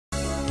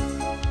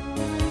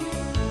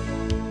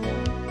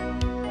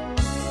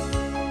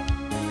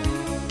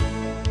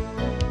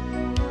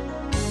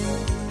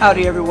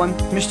Howdy everyone,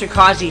 Mr.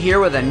 Causey here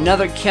with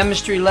another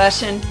chemistry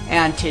lesson,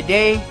 and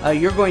today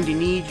you're going to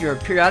need your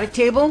periodic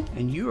table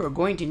and you are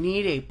going to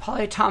need a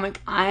polyatomic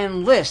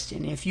ion list.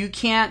 And if you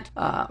can't,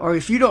 or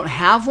if you don't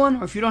have one,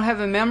 or if you don't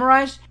have it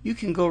memorized, you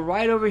can go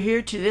right over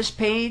here to this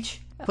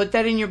page, put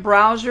that in your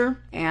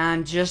browser,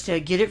 and just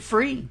get it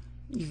free.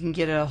 You can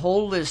get a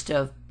whole list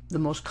of the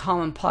most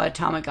common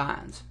polyatomic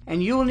ions.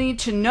 And you will need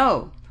to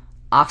know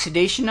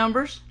oxidation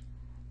numbers,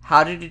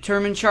 how to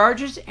determine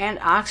charges, and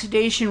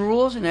oxidation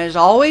rules. And as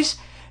always,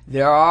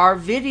 there are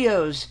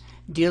videos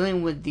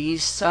dealing with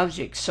these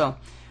subjects. So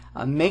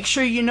make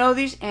sure you know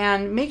these,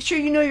 and make sure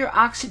you know your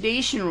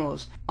oxidation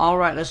rules.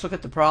 Alright, let's look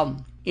at the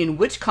problem. In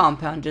which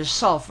compound does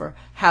sulfur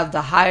have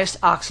the highest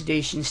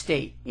oxidation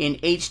state? In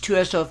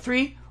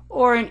H2SO3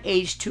 or in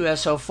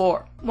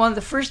H2SO4? One of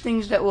the first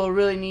things that we'll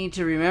really need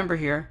to remember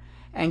here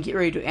and get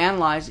ready to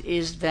analyze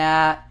is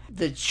that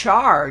the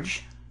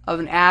charge of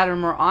an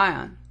atom or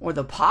ion, or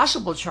the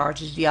possible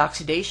charge, is the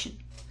oxidation.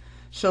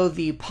 So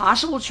the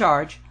possible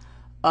charge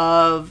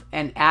of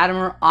an atom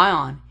or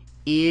ion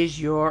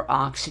is your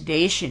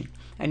oxidation,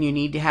 and you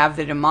need to have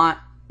that in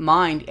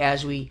mind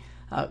as we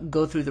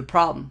go through the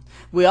problem.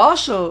 We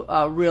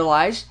also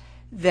realize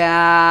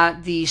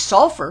that the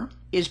sulfur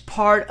is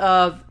part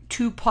of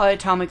two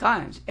polyatomic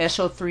ions,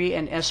 SO3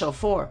 and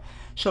SO4.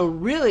 So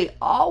really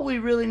all we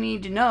really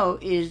need to know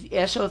is the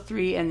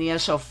SO3 and the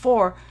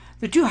SO4.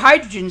 The two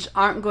hydrogens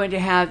aren't going to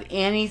have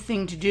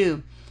anything to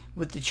do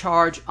with the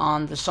charge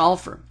on the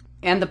sulfur.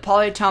 And the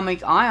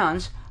polyatomic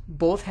ions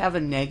both have a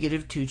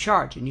 -2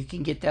 charge. And you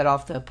can get that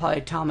off the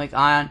polyatomic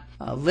ion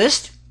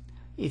list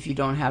if you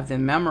don't have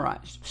them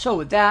memorized. So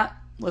with that,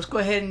 let's go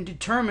ahead and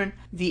determine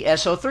the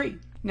SO3.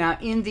 Now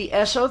in the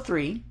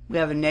SO3, we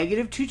have a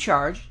 -2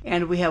 charge,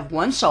 and we have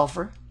 1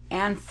 sulfur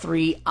and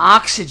 3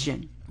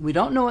 oxygen. We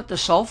don't know what the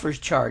sulfur's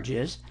charge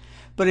is,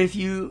 but if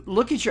you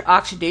look at your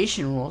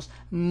oxidation rules,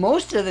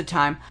 most of the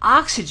time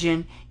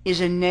oxygen is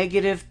a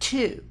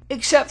 -2,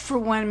 except for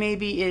when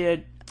maybe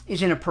it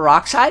is in a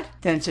peroxide,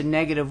 then it's a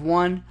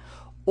 -1,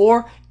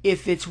 or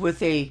if it's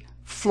with a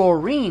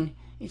fluorine,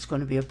 it's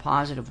going to be a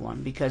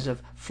 +1 because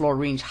of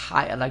fluorine's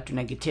high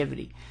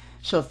electronegativity.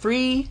 So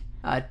 3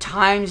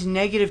 times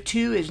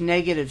 -2 is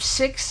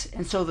 -6,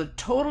 and so the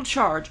total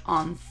charge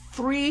on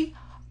 3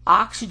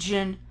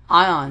 oxygen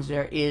ions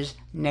there is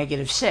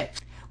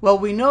 -6. Well,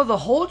 we know the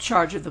whole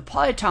charge of the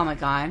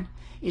polyatomic ion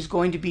is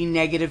going to be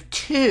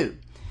 -2.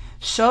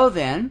 So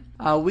then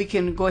we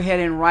can go ahead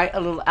and write a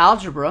little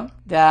algebra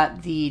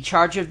that the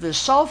charge of the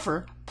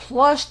sulfur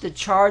plus the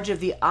charge of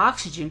the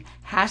oxygen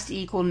has to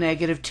equal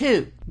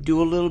 -2.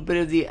 Do a little bit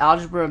of the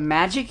algebra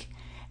magic,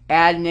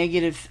 add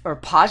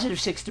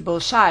 +6 to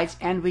both sides,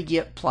 and we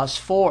get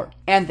 +4.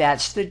 And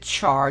that's the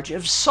charge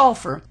of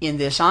sulfur in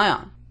this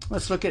ion.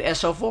 Let's look at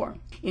SO4.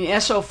 In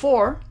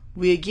SO4,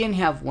 we again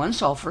have 1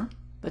 sulfur,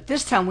 but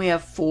this time we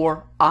have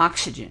 4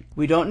 oxygen.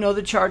 We don't know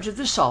the charge of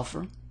the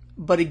sulfur,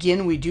 but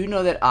again we do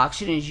know that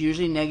oxygen is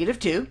usually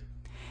 -2,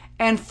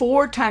 and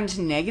 4 times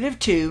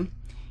 -2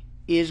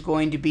 is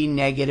going to be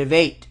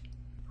 -8.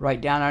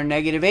 Write down our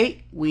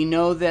 -8. We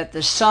know that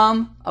the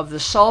sum of the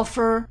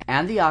sulfur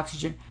and the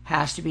oxygen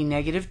has to be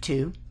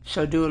 -2.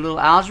 So do a little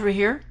algebra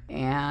here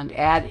and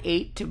add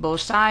 8 to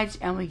both sides,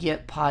 and we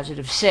get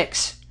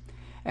 +6.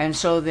 And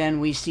so then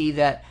we see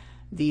that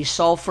the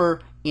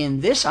sulfur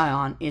in this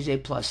ion is a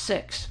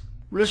 +6.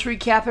 Let's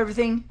recap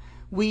everything.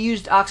 We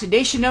used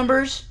oxidation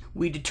numbers,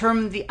 we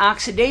determined the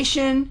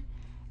oxidation,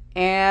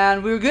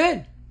 and we were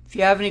good. If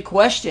you have any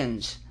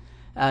questions,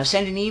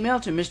 send an email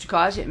to Mr.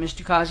 Causey at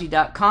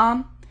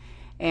mrcausey.com,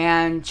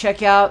 and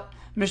check out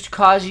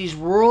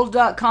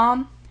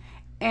mrcausey'sworld.com,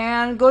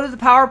 and go to the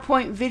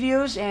PowerPoint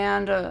videos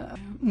and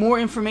more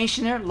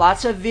information there.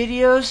 Lots of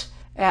videos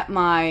at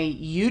my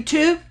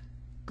YouTube.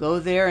 Go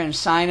there and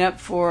sign up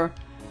for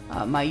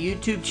my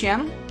YouTube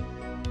channel.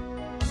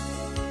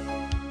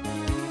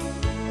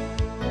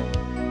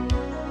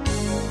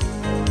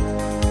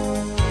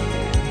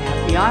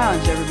 Happy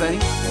ions, everybody.